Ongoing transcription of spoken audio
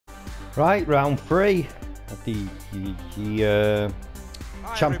Right, round 3 of the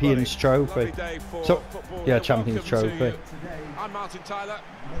Champions Trophy. So, yeah, Champions Trophy. I'm Martin Tyler,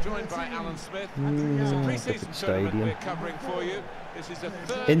 joined by Alan Smith. It's a pre-season tournament we're covering for you. This is the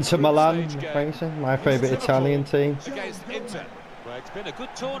third Inter Milan, facing my favourite Italian team. Against Inter. Well, it's been a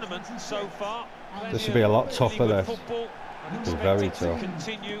good tournament so far. This will be a lot tougher. This will be very tough.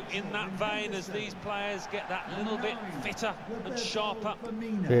 Continue in that vein as these players get that little bit fitter and sharper.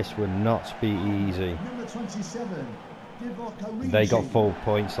 This would not be easy. They got full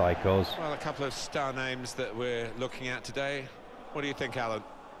points like us. Well, a couple of star names that we're looking at today. What do you think, Alan?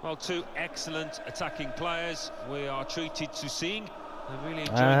 Well, two excellent attacking players we are treated to seeing. I really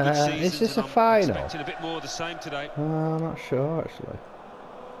enjoyed good seasons. Is this a final? Expecting a bit more of the same today. I'm not sure actually.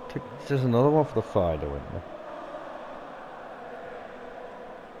 I think there's another one for the final, isn't there?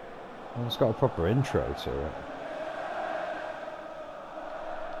 Well, it's got a proper intro to it.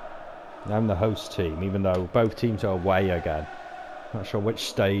 I'm the host team, even though both teams are away again. Not sure which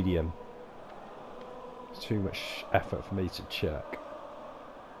stadium. It's too much effort for me to check.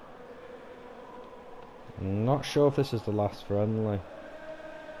 I'm not sure if this is the last friendly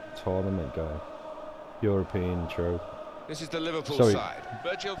tournament going. European Trophy. This is the Liverpool side.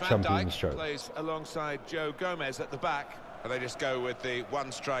 Virgil van Dijk plays alongside Joe Gomez at the back. And they just go with the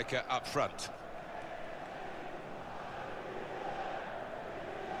one striker up front.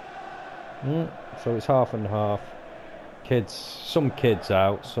 So it's half and half. Kids, some kids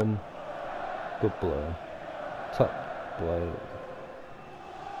out, some good blue. Top blue.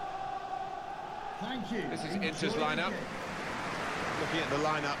 Thank you. This is Inter's lineup. Looking at the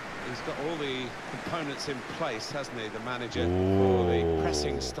lineup, he's got all the components in place, hasn't he? The manager for the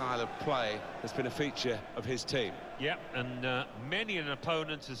pressing style of play has been a feature of his team. Yeah, and many an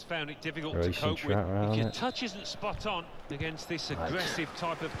opponent has found it difficult to cope with. If your touch isn't spot on against this aggressive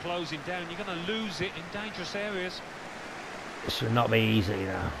type of closing down, you're going to lose it in dangerous areas. This should not be easy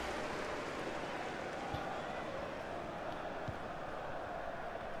now.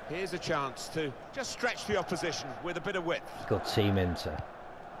 Here's a chance to just stretch the opposition with a bit of width. Good team, Inter.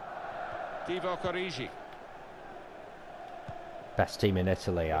 Divock Origi. Best team in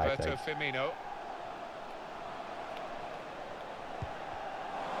Italy, I think. Roberto Firmino.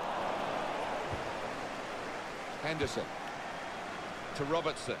 Henderson. To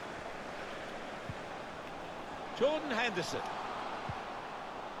Robertson. Jordan Henderson.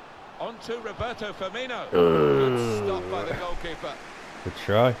 On to Roberto Firmino. Good stop by the goalkeeper. Good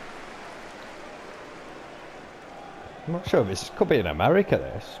try. I'm not sure if this could be in America,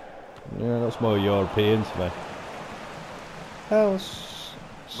 this. Yeah, that's more European to me. Else.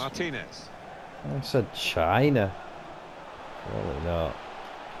 Martinez. I said China. Probably not.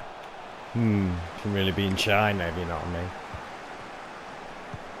 Can really be in China, if you know what I mean.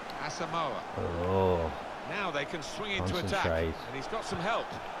 Asamoah. Oh. Now they can swing into attack. And he's got some help.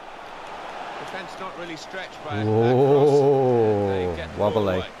 Defence not really stretched by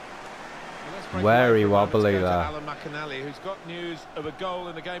wobbly. Very wobbly there. Alan McAnally, who's got news of a goal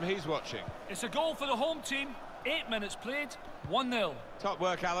in the game he's watching. It's a goal for the home team. 8 minutes played, 1-0. Top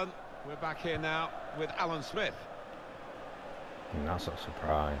work, Alan. We're back here now with Alan Smith. That's a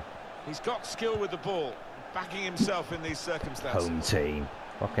surprise. He's got skill with the ball, backing himself in these circumstances. Home team.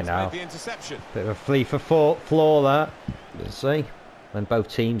 Fucking hell. The interception. Bit of a FIFA flaw there. Let's see. When both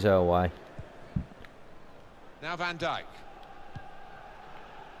teams are away. Now Van Dijk.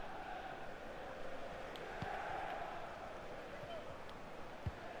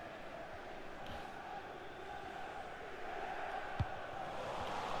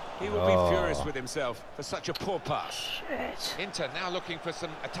 He will be furious with himself for such a poor pass. Shit. Inter now looking for some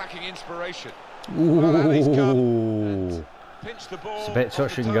attacking inspiration. Ooh. Pinch the ball. It's a bit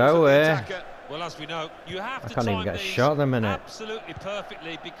touch and go here. Well, as we know, you have to can't even get a shot in a minute. Absolutely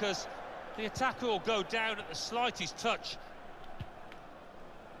perfectly, because the attacker will go down at the slightest touch.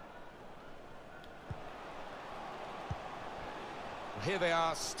 Here they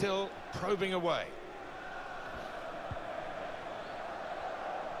are, still probing away.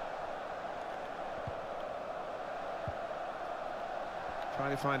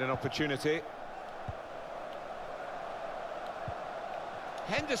 Trying to find an opportunity.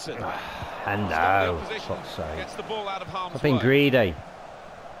 Henderson. And no, gets the ball out of harm's way. I've been greedy.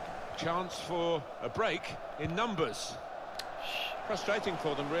 Chance for a break in numbers. Frustrating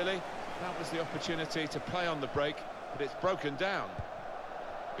for them, really. That was the opportunity to play on the break, but it's broken down.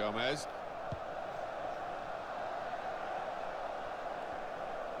 Gomez.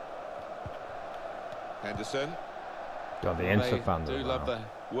 Henderson. Got the Inter fans. They do love the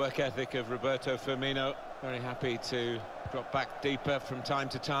work ethic of Roberto Firmino. Very happy to drop back deeper from time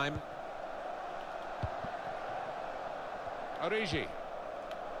to time. Origi.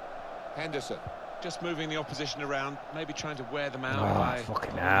 Henderson. Just moving the opposition around, maybe trying to wear them out by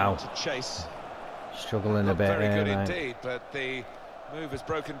fucking hell. To chase. Struggling Not a bit very here, good mate. indeed, but the move has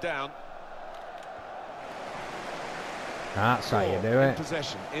broken down. That's how you do it.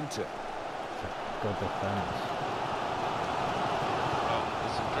 Possession, Inter. Good defence. Well,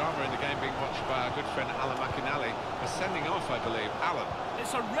 there's some drama in the game being watched by our good friend Alan McInally. They're sending off, I believe. Alan.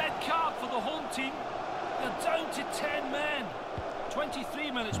 It's a red card for the home team. They're down to 10 men.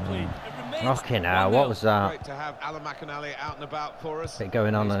 23 minutes played. It remains Fucking hell, what was that? Great to have Alan McInally out and about for us. Bit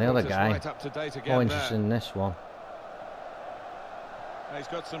going on the other guy. Right up to date again. More interested in this one. He's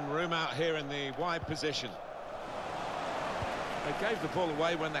got some room out here in the wide position. They gave the ball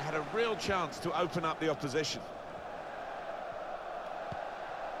away when they had a real chance to open up the opposition.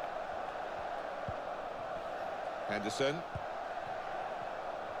 Henderson.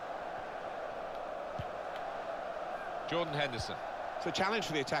 Jordan Henderson. It's a challenge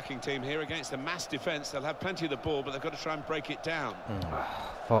for the attacking team here against a mass defence. They'll have plenty of the ball, but they've got to try and break it down.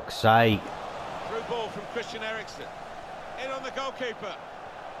 Fuck's sake. Through ball from Christian Eriksen. In on the goalkeeper.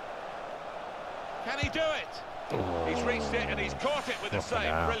 Can he do it? Oh, He's reached it and he's caught it with a save.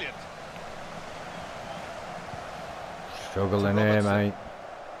 hell. Brilliant. Struggling here, mate.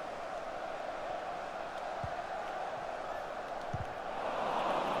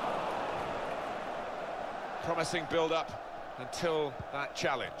 Promising build-up until that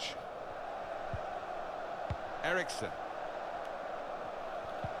challenge. Eriksen.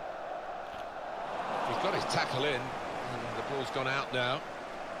 He's got his tackle in, and the ball's gone out now.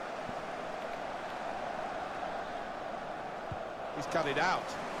 He's cut it out.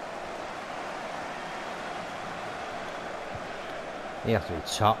 You have to be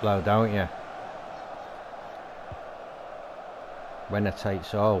top though, don't you? Winner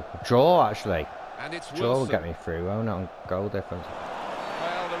takes all. Draw, actually. And it's Draw will Wilson. get me through, won't it, on goal difference?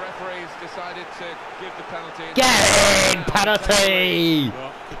 Well, the referee's decided to give the penalty. Get in! Penalty!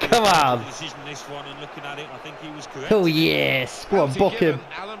 Well, Come on! Decision this one, and looking at it, I think he was correct. Oh yes! Go on, Penalty book him! given,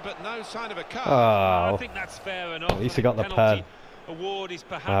 Alan, but no sign of a card. I Oh, think that's fair enough. at least he got the Penalty pen. award is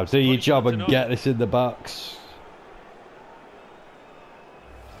perhaps Now do your job and punishment get enough. this in the box.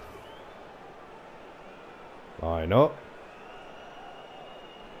 Line up.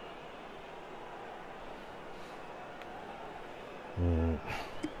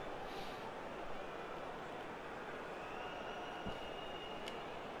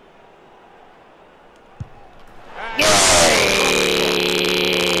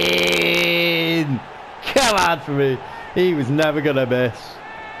 In! Come on for me. He was never gonna miss.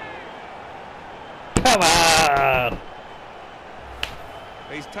 Come on!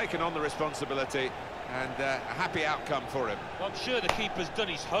 He's taken on the responsibility, and a happy outcome for him. Well, I'm sure the keeper's done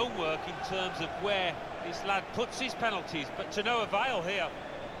his homework in terms of where this lad puts his penalties, but to no avail here.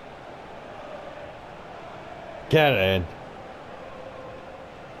 Get in.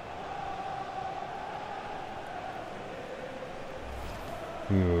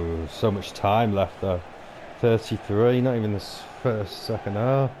 Ooh, so much time left though. 33, not even this second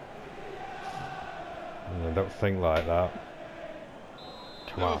half. I don't think like that.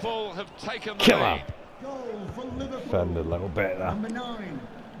 Come on. Liverpool have taken the Come on. lead. Goal for Liverpool. Defend a little bit there. Number 9,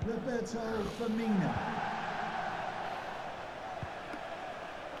 Roberto Firmino.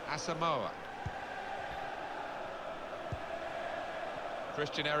 Asamoah.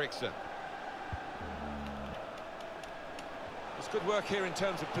 Christian Eriksen. It's good work here in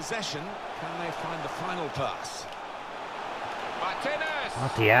terms of possession. Can they find the final pass? Martinez!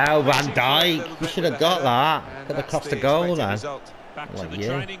 Bloody hell, Van Dijk. You should have got that. Could have cost a goal then. Back to Like the you.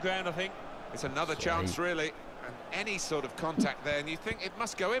 training ground, I think. It's another chance, really. And any sort of contact there, and you think it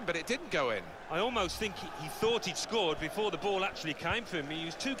must go in, but it didn't go in. I almost think he thought he'd scored before the ball actually came for him. He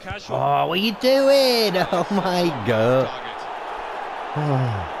was too casual. Oh, what are you doing? Oh my god.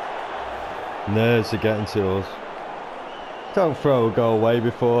 Target. Nerves are getting to us. Don't throw a goal away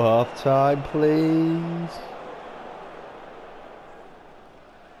before half time, please.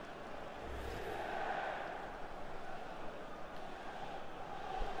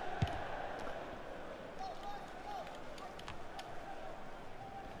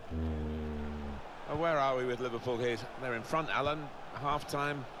 Well, where are we with Liverpool here? They're in front, Alan.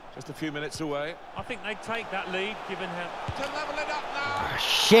 Half-time, just a few minutes away. I think they'd take that lead, given how... To level it up now. Oh,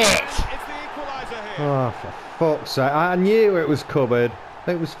 shit! And it's the equaliser here. Oh, for fuck's sake. I knew it was coming.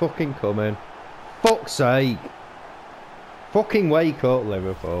 It was fucking coming. Fuck's sake. Fucking wake up,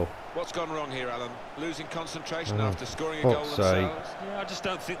 Liverpool. What's gone wrong here, Alan? Losing concentration Oh, after scoring a goal fuck's sake. themselves? Yeah, I just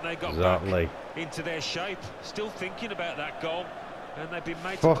don't think they got Exactly. back into their shape. Still thinking about that goal, and they've been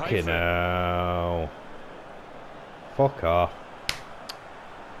made to pay Fucking for it. hell. Fuck off.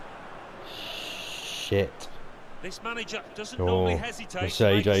 Shit. This manager doesn't normally hesitate to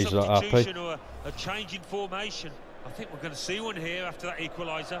make a substitution or a change in formation. I think we're going to see one here after that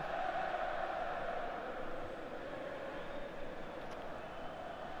equaliser.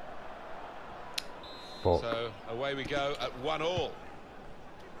 Fuck. So away we go at 1-1.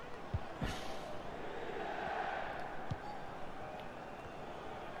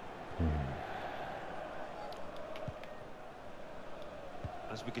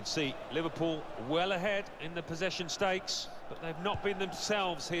 As we can see, Liverpool well ahead in the possession stakes, but they've not been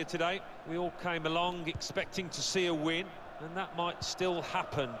themselves here today. We all came along expecting to see a win, and that might still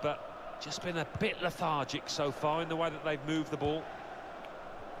happen, but just been a bit lethargic so far in the way that they've moved the ball.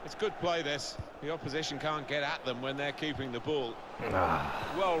 It's good play, this. The opposition can't get at them when they're keeping the ball.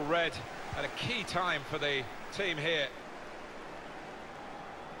 Well read at a key time for the team here.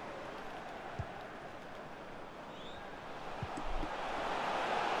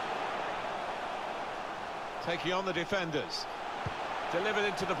 Taking on the defenders. Delivered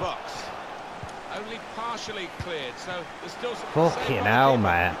into the box. Only partially cleared, so there's still some... Fucking hell,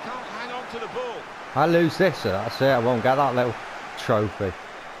 man. Can't hang on to the ball. I lose this, so that's it. I won't get that little trophy.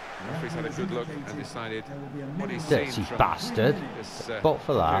 The referee's had a good look and decided what he's Dirty seen from bastard. this But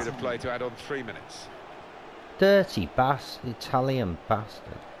for that. period of play to add on 3 minutes. Dirty bastard. Italian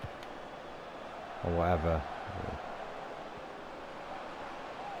bastard. Or whatever.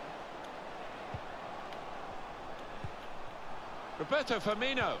 Roberto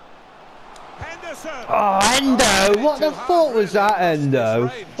Firmino. Henderson. Oh, Endo! What the fuck was that, Endo?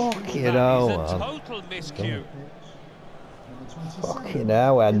 Fucking hell, It's a man. total miscue. Fucking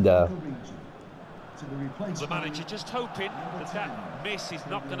hell, Endo. The manager just hoping that that miss is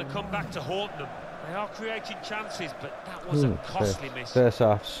not going to come back to haunt them. They are creating chances, but that was a costly miss. First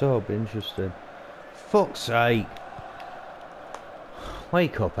half sub, interesting. Fuck's sake.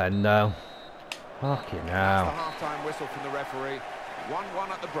 Wake up, Endo. Fucking hell. That's the half-time whistle from the referee. 1-1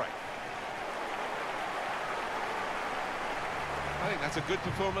 at the break. I think that's a good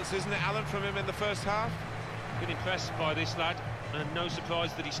performance, isn't it, Alan, from him in the first half? Been impressed by this lad, and no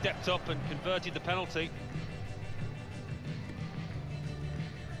surprise that he stepped up and converted the penalty.